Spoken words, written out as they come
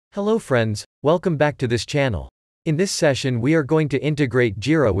Hello friends, welcome back to this channel. In this session we are going to integrate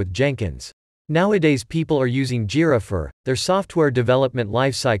Jira with Jenkins. Nowadays people are using Jira for their software development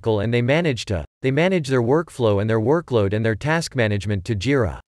lifecycle and they manage their workflow and their workload and their task management to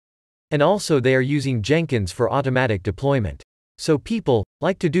Jira. And also they are using Jenkins for automatic deployment. So people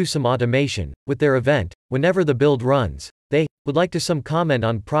like to do some automation with their event whenever the build runs. They would like to some comment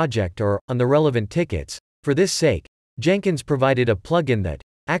on project or on the relevant tickets. For this sake, Jenkins provided a plugin that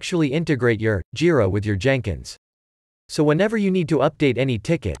actually integrate your Jira with your Jenkins. So whenever you need to update any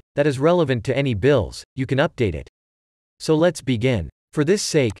ticket that is relevant to any bills, you can update it. So let's begin. For this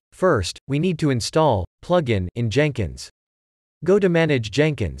sake, first, we need to install plugin in Jenkins. Go to Manage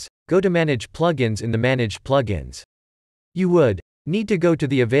Jenkins, go to Manage Plugins in the Manage Plugins. You would need to go to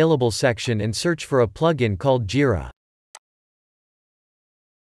the Available section and search for a plugin called Jira.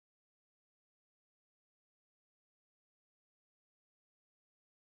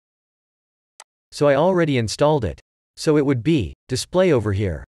 So I already installed it. So it would be display over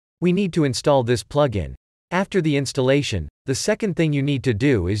here. We need to install this plugin. After the installation, the second thing you need to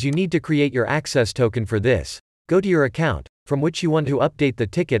do is you need to create your access token for this. Go to your account, from which you want to update the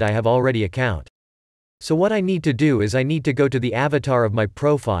ticket. I have already account. So what I need to do is I need to go to the avatar of my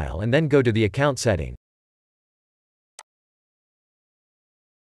profile and then go to the account setting.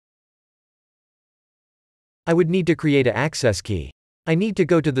 I would need to create an access key. I need to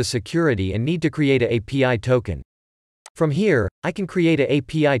go to the security and need to create a API token. From here, I can create a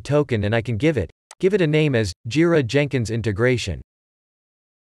API token and I can give it a name as Jira Jenkins Integration.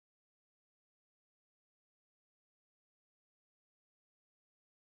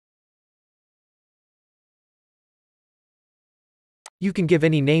 You can give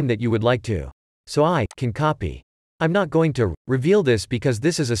any name that you would like to. So I can copy. I'm not going to reveal this because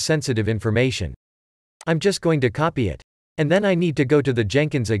this is a sensitive information. I'm just going to copy it. And then I need to go to the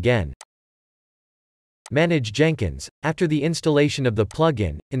Jenkins again. Manage Jenkins. After the installation of the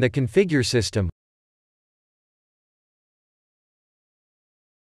plugin, in the configure system,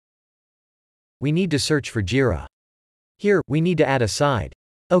 we need to search for Jira. Here, we need to add a side.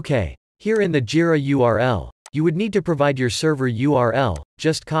 Okay. Here in the Jira URL, you would need to provide your server URL,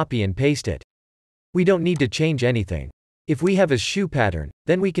 just copy and paste it. We don't need to change anything. If we have a shoe pattern,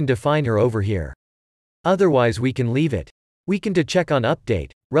 then we can define her over here. Otherwise we can leave it. We can to check on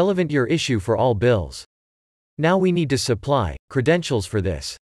update, relevant your issue for all bills. Now we need to supply credentials for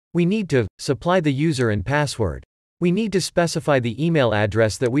this. We need to supply the user and password. We need to specify the email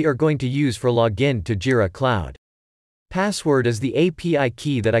address that we are going to use for login to Jira Cloud. Password is the API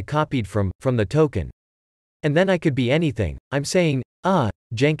key that I copied from the token. And then I could be anything. I'm saying,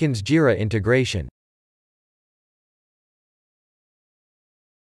 Jenkins Jira integration.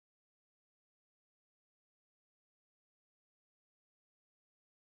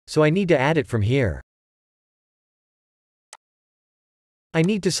 So I need to add it from here. I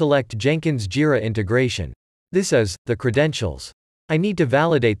need to select Jenkins Jira integration. This is the credentials. I need to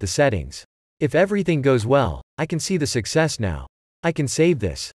validate the settings. If everything goes well, I can see the success now. I can save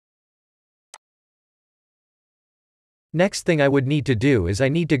this. Next thing I would need to do is I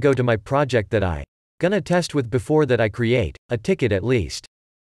need to go to my project that I gonna test with before that I create a ticket at least.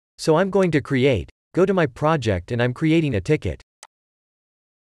 So I'm going to go to my project and I'm creating a ticket.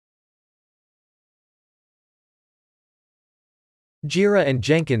 Jira and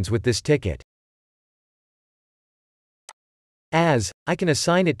Jenkins with this ticket. As, I can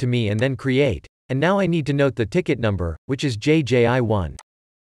assign it to me and then create. And now I need to note the ticket number, which is JJI1.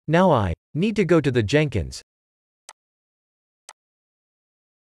 Now I need to go to the Jenkins.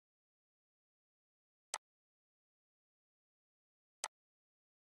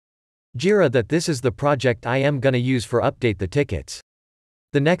 Jira that this is the project I am gonna use for update the tickets.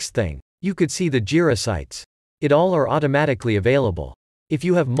 The next thing, you could see the Jira sites. It all are automatically available. If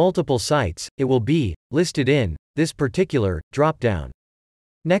you have multiple sites, it will be listed in this particular drop-down.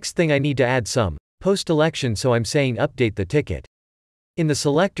 Next thing I need to add some post-election, so I'm saying update the ticket. In the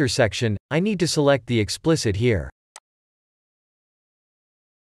selector section, I need to select the explicit here.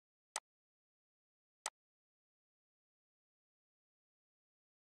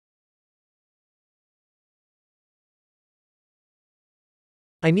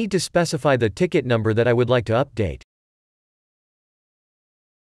 I need to specify the ticket number that I would like to update.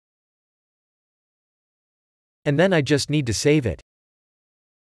 And then I just need to save it.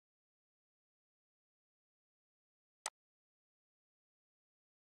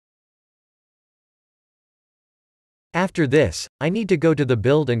 After this, I need to go to the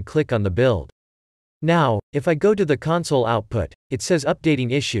build and click on the build. Now, if I go to the console output, it says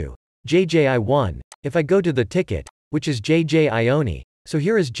updating issue, JJI1. If I go to the ticket, which is JJ Ioni, So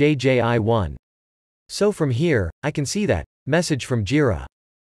here is JJI1. So from here, I can see that message from Jira.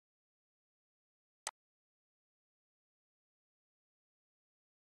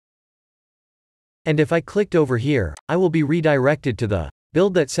 And if I clicked over here, I will be redirected to the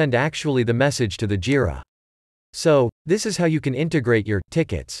build that send actually the message to the Jira. So, this is how you can integrate your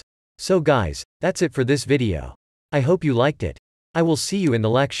tickets. So guys, that's it for this video. I hope you liked it. I will see you in the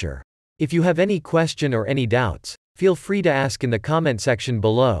lecture. If you have any question or any doubts, feel free to ask in the comment section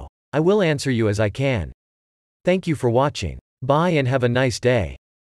below. I will answer you as I can. Thank you for watching. Bye and have a nice day.